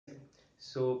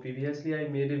So previously I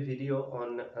made a video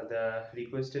on the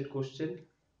requested question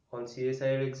on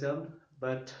CSIR exam,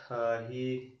 but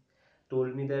he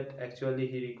told me that actually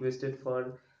he requested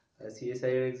for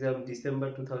CSIR exam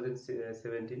December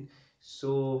 2017.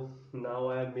 So now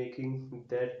I am making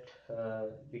that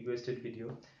requested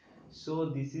video. So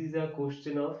this is a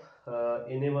question of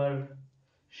NMR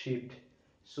shift.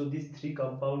 So these three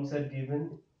compounds are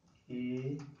given: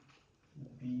 A,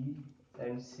 B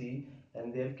and C,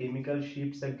 and their chemical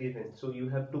shifts are given. So you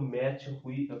have to match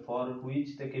for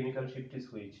which the chemical shift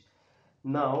is which.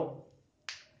 Now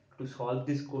to solve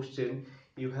this question,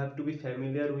 you have to be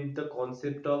familiar with the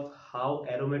concept of how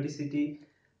aromaticity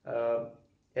uh,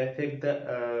 affect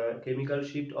the chemical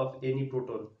shift of any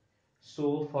proton.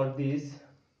 So for this,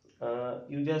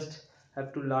 you just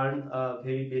have to learn a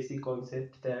very basic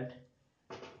concept that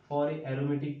for a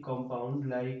aromatic compound,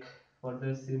 like for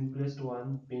the simplest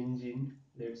one, benzene,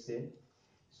 let's say,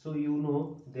 so you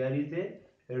know there is a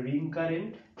ring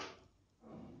current,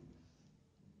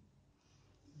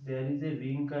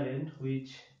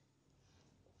 which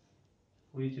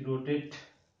rotate.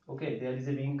 Okay, there is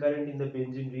a ring current in the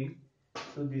benzene ring,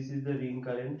 so this is the ring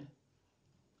current.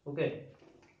 Okay,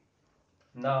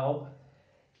 now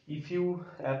if you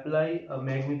apply a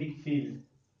magnetic field,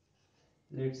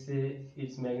 let's say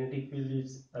its magnetic field,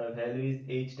 its value is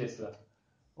h tesla.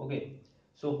 Okay,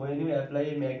 so when you apply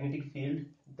a magnetic field,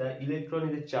 the electron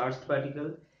is a charged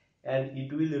particle, and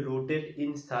it will rotate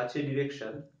in such a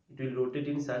direction,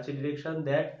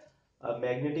 that a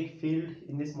magnetic field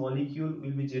in this molecule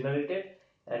will be generated,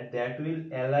 and that will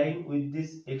align with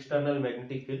this external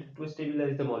magnetic field to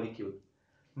stabilize the molecule.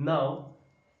 Now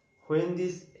when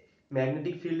this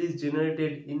magnetic field is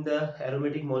generated in the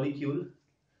aromatic molecule,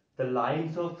 the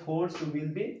lines of force will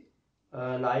be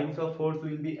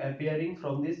appearing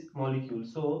from this molecule.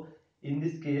 So in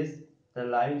this case, the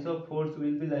lines of force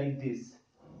will be like this.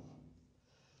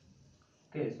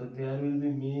 Okay, so there will be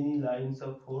many lines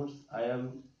of force.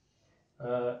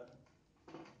 Uh,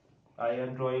 I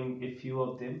am drawing a few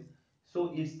of them.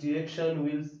 So its direction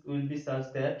will be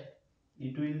such that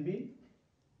it will be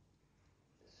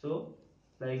so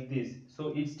like this.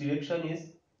 So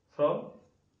from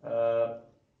uh,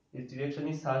 its direction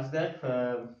is such that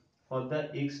for the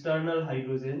external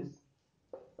hydrogens,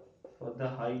 for the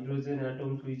hydrogen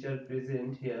atoms which are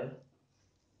present here,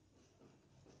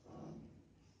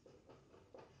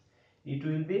 it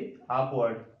will be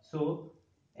upward. So,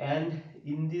 and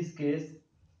in this case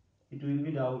it will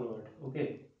be downward.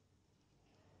 Okay,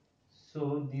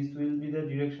 so this will be the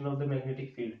direction of the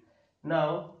magnetic field.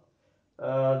 Now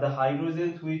the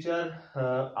hydrogens which are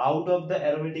out of the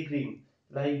aromatic ring,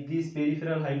 like these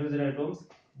peripheral hydrogen atoms,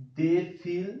 they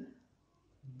feel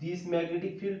this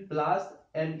magnetic field plus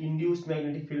an induced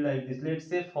magnetic field like this. Let's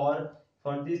say for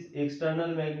this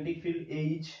external magnetic field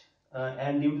H,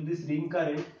 and due to this ring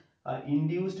current,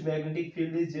 induced magnetic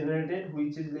field is generated,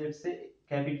 which is, let's say,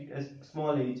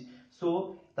 small h.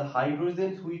 So the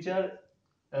hydrogens which are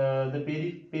the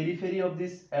periphery of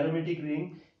this aromatic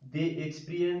ring, they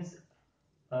experience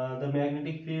the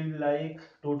magnetic field, like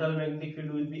total magnetic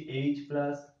field will be H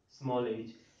plus small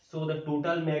h. So the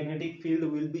total magnetic field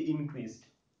will be increased.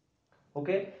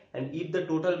 Okay, and if the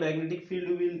total magnetic field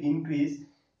will increase,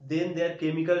 then their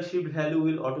chemical shift value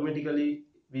will automatically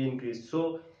be increased.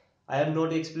 So I am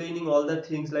not explaining all the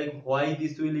things like why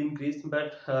this will increase,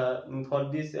 but for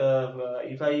this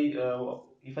if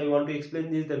I want to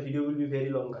explain this, the video will be very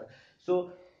longer.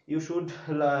 So you should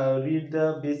read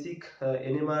the basic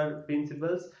NMR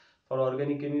principles for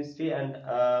organic chemistry, and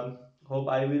hope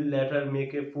I will later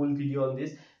make a full video on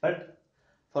this. But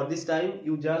for this time,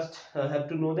 you just have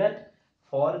to know that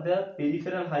for the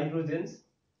peripheral hydrogens,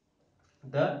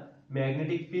 the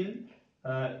magnetic field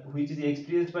which is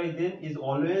experienced by them is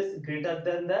always greater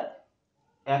than the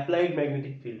applied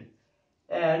magnetic field.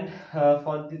 And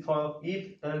for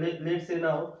if let's say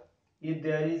now, if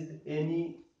there is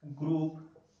any group,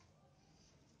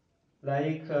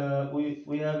 like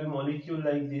we have a molecule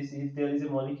like this, if there is a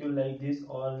molecule like this,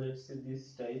 or let's say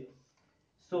this type,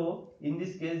 so in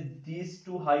this case these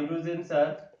two hydrogens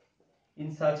are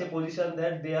in such a position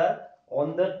that they are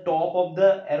on the top of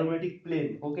the aromatic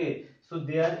plane. Okay, so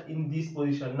they are in this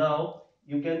position. Now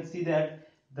you can see that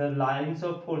the lines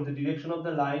of force, the direction of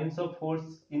the lines of force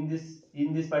in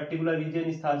this particular region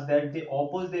is such that they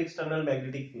oppose the external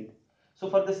magnetic field. So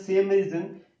for the same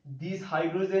reason, these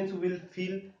hydrogens will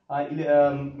feel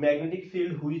magnetic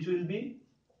field which will be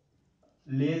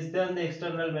less than the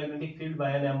external magnetic field by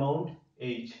an amount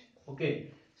h.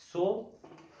 Okay, so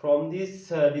from this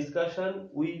discussion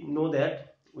we know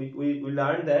that we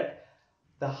learned that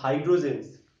the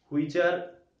hydrogens which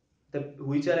are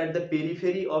which are at the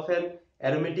periphery of an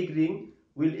aromatic ring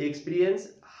will experience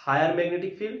higher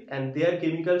magnetic field and their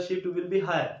chemical shift will be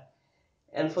higher.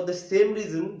 And for the same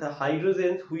reason, the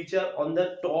hydrogens which are on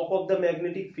the top of the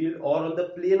magnetic field or on the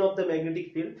plane of the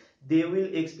magnetic field, they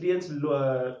will experience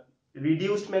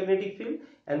reduced magnetic field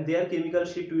and their chemical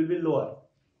shift will be lower.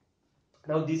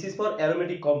 Now this is for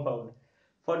aromatic compound.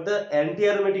 For the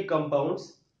anti-aromatic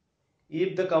compounds,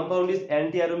 if the compound is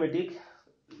anti-aromatic,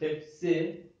 let's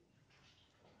say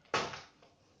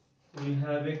we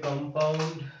have a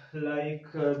compound like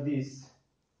this.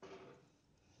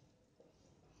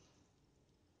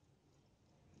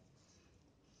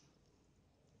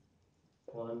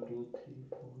 One, two, three,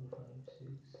 four, five,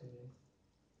 six, seven.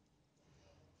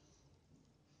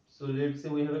 So let's say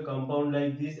we have a compound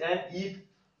like this, and if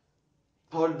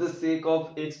for the sake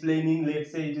of explaining,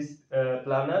 let's say it is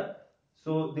planar,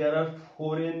 so there are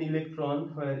 4n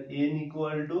electron where n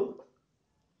equal to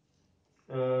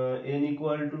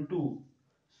 2.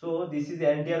 So this is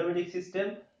anti-aromatic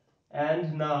system,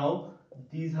 and now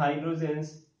these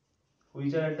hydrogens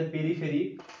which are at the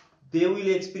periphery, they will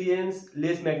experience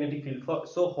less magnetic field.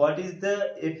 So what is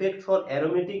the effect for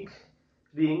aromatic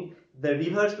ring? The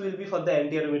reverse will be for the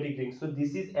anti-aromatic ring. So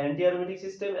this is anti-aromatic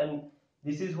system, and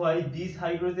this is why this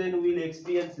hydrogen will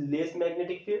experience less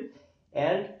magnetic field.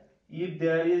 And if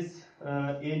there is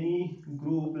any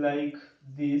group like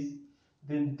this,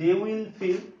 then they will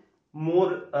feel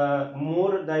so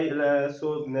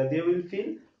they will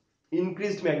feel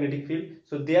increased magnetic field,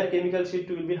 so their chemical shift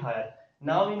will be higher.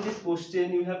 Now in this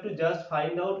question you have to just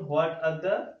find out what are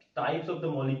the types of the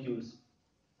molecules.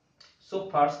 So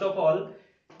first of all,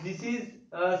 this is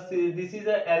this is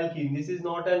an alkene. This is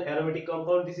not an aromatic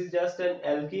compound, this is just an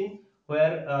alkene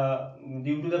where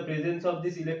due to the presence of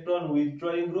this electron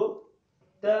withdrawing group,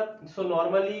 so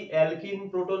normally alkene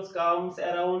protons comes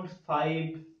around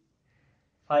 5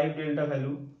 delta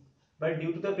value, but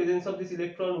due to the presence of this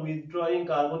electron withdrawing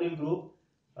carbonyl group,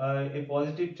 a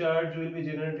positive charge will be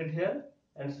generated here,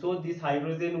 and so this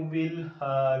hydrogen will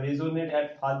resonate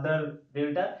at further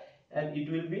delta, and it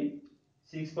will be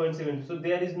 6.72. So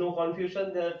there is no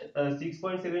confusion that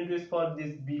 6.72 is for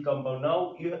this B compound.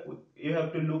 Now you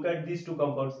have to look at these two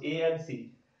compounds A and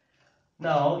C.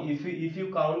 Now if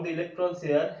you count the electrons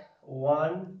here,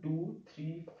 1 2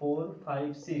 3 4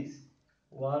 5 6,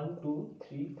 1 2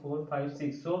 3 4 5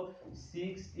 6, so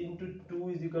 6 into 2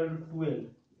 is equal to 12,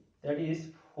 that is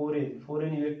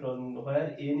 4n electron,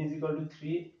 where n is equal to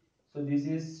 3, so this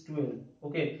is 12.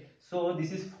 Okay, so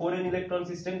this is 4n electron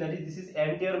system, that is this is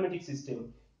anti-aromatic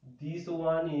system. This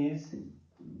one is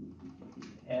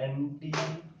anti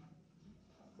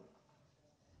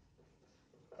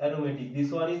aromatic,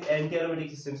 this one is anti-aromatic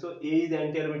system, so A is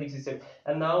anti-aromatic system.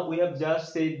 And now we have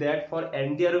just said that for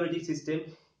anti-aromatic system,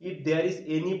 if there is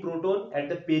any proton at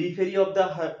the periphery of the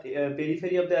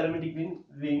aromatic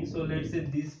ring, so let's say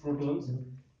these protons,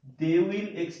 they will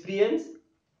experience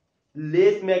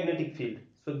less magnetic field,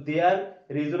 so their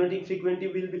resonating frequency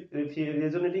will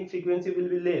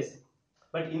be less.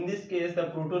 But in this case, the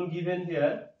proton given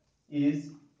here is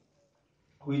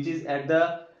which is at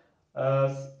the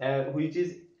which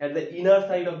is at the inner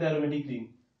side of the aromatic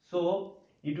ring, so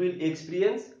it will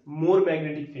experience more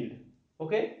magnetic field.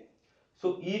 Okay,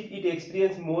 so if it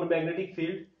experience more magnetic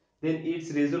field, then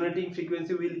its resonating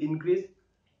frequency will increase,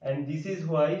 and this is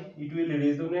why it will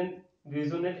resonate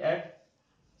at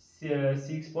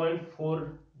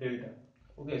 6.4 delta.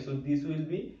 Okay, so this will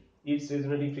be its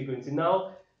resonating frequency.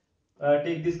 Now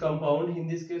take this compound, in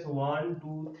this case 1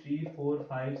 2 3 4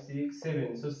 5 6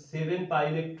 7, so 7 pi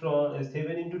electron,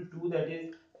 7 into 2, that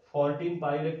is 14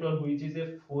 pi electron, which is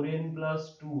a 4n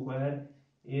plus 2, where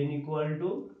n equal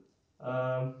to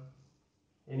um,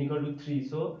 3,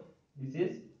 so this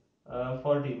is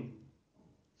 14.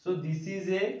 So this is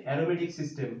a aromatic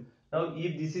system. Now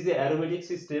if this is a aromatic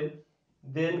system,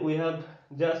 then we have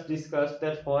just discussed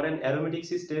that for an aromatic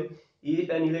system, if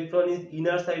an electron is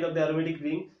inner side of the aromatic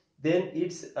ring, then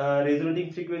its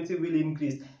resonating frequency will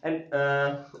increase. And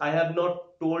I have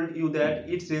not told you that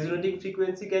its resonating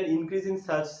frequency can increase in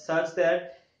such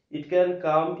that it can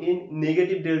come in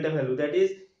negative delta value, that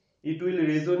is it will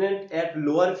resonate at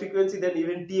lower frequency than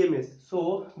even TMS.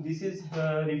 So this is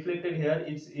reflected here.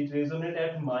 It resonate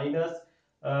at minus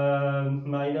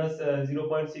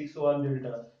 0.61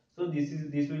 delta. So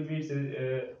this will be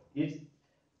its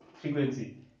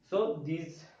frequency. So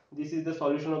this is the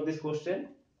solution of this question.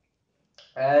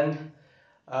 And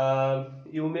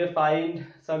you may find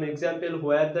some example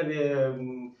where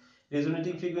the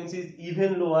resonating frequency is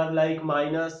even lower, like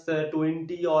minus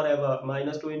 20 or above,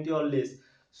 minus 20 or less.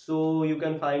 So you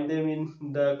can find them in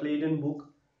the Clayton book.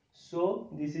 So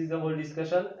this is the whole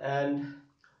discussion, and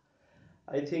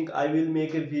I think I will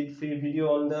make a free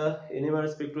video on the NMR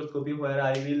spectroscopy where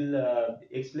I will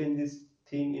explain this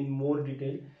thing in more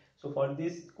detail. So for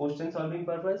this question solving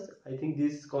purpose, I think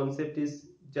this concept is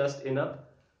just enough.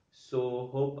 So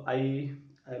hope I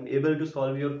am able to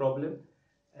solve your problem,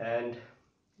 and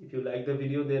if you like the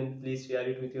video, then please share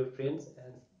it with your friends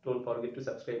and don't forget to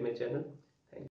subscribe my channel.